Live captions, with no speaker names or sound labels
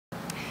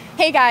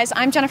Hey guys,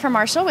 I'm Jennifer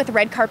Marshall with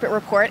Red Carpet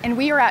Report, and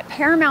we are at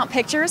Paramount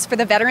Pictures for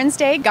the Veterans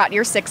Day Got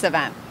Your Six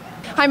event.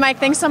 Hi Mike,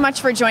 thanks so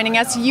much for joining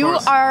us. You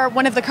are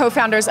one of the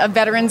co-founders of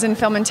Veterans in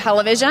Film and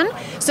Television,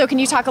 so can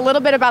you talk a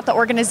little bit about the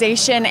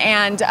organization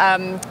and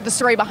the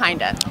story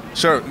behind it?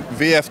 Sure.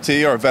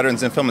 VFT, or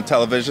Veterans in Film and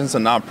Television, is a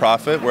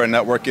nonprofit. We're a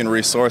networking,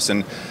 resource,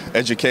 and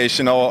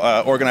educational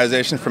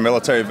organization for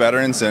military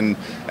veterans and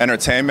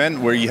entertainment.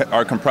 We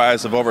are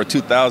comprised of over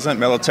 2,000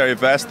 military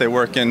vets. They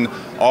work in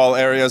all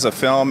areas of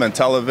film and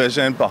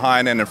television,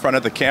 behind and in front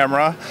of the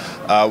camera.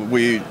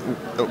 We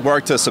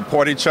work to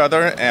support each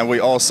other, and we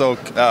also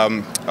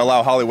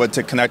allow Hollywood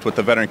to connect with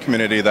the veteran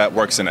community that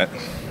works in it.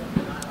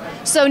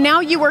 So now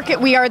you work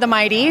at We Are the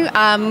Mighty.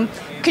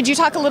 Could you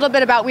talk a little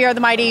bit about We Are the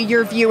Mighty,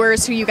 your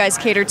viewers, who you guys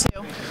cater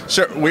to?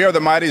 Sure. We Are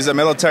the Mighty is a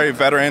military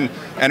veteran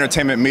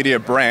entertainment media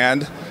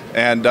brand,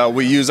 and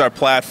we use our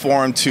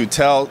platform to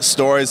tell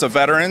stories of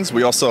veterans.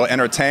 We also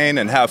entertain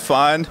and have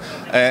fun,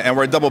 and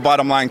we're a double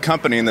bottom line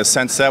company in the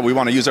sense that we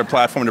want to use our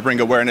platform to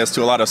bring awareness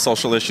to a lot of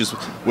social issues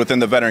within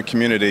the veteran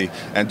community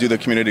and do the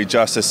community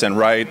justice and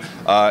right,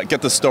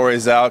 get the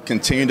stories out,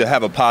 continue to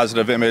have a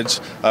positive image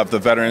of the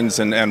veterans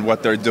and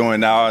what they're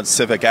doing now at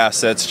civic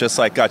assets, just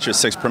like Got Your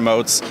Six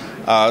promotes.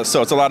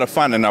 So it's a lot of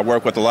fun, and I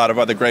work with a lot of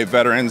other great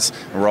veterans,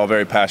 and we're all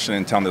very passionate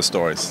in telling their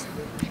stories.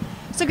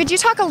 So could you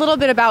talk a little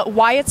bit about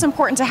why it's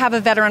important to have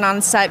a veteran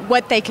on set,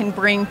 what they can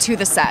bring to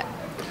the set?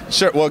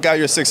 Sure. Well, Got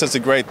Your Six is a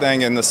great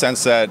thing in the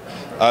sense that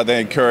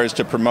they encourage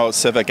to promote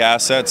civic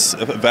assets,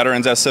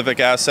 veterans as civic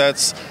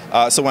assets.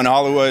 So when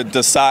Hollywood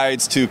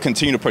decides to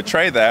continue to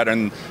portray that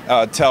and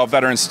tell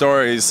veteran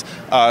stories,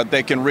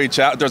 they can reach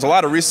out. There's a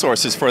lot of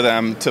resources for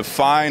them to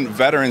find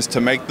veterans to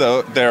make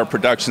their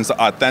productions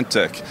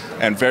authentic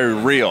and very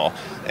real.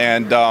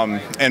 And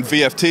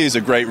VFT is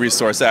a great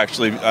resource,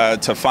 actually,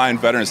 to find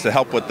veterans to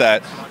help with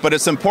that. But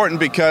it's important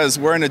because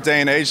we're in a day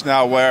and age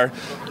now where,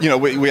 you know,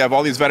 we have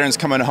all these veterans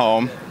coming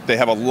home. They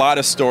have a lot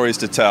of stories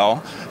to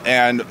tell,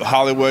 and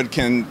Hollywood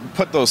can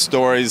put those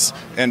stories,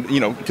 and you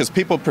know, because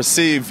people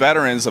perceive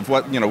veterans of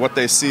what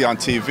they see on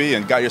TV,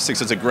 and Got Your Six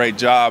does a great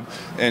job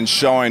in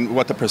showing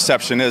what the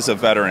perception is of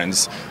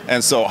veterans.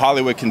 And so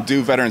Hollywood can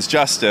do veterans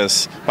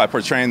justice by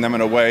portraying them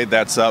in a way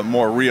that's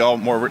more real,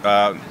 more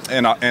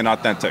and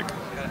authentic.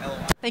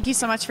 Thank you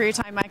so much for your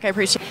time, Mike. I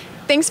appreciate it.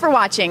 Thanks for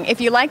watching.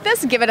 If you like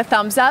this, give it a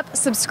thumbs up,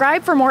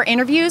 subscribe for more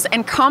interviews,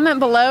 and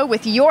comment below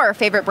with your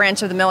favorite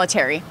branch of the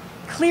military.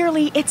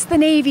 Clearly, it's the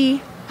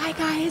Navy. Bye,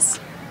 guys.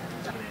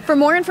 For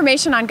more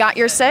information on Got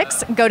Your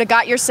Six, go to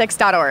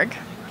gotyoursix.org.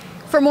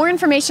 For more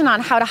information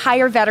on how to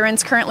hire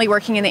veterans currently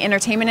working in the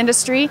entertainment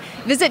industry,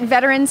 visit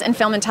Veterans in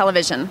Film and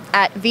Television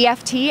at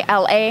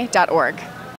vftla.org.